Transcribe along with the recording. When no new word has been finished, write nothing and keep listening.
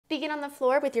Begin on the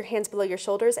floor with your hands below your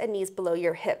shoulders and knees below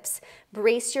your hips.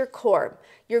 Brace your core.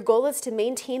 Your goal is to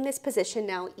maintain this position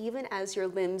now even as your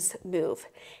limbs move.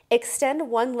 Extend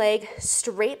one leg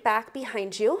straight back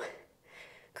behind you,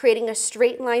 creating a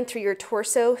straight line through your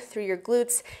torso, through your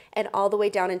glutes, and all the way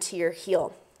down into your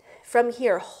heel. From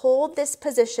here, hold this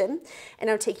position, and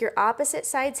now take your opposite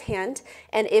side's hand,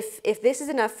 and if this is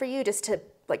enough for you just to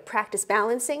like practice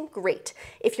balancing, great.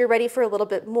 If you're ready for a little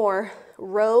bit more,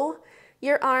 row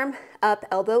your arm up,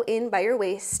 elbow in by your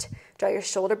waist, draw your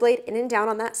shoulder blade in and down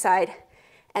on that side,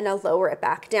 and now lower it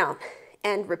back down.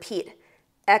 And repeat.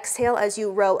 Exhale as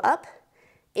you row up,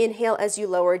 inhale as you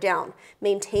lower down.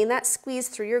 Maintain that squeeze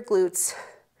through your glutes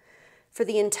for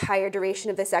the entire duration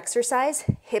of this exercise.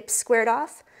 Hips squared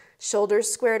off, shoulders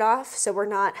squared off, so we're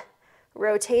not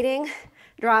rotating,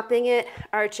 dropping it,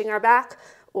 arching our back,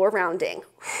 or rounding.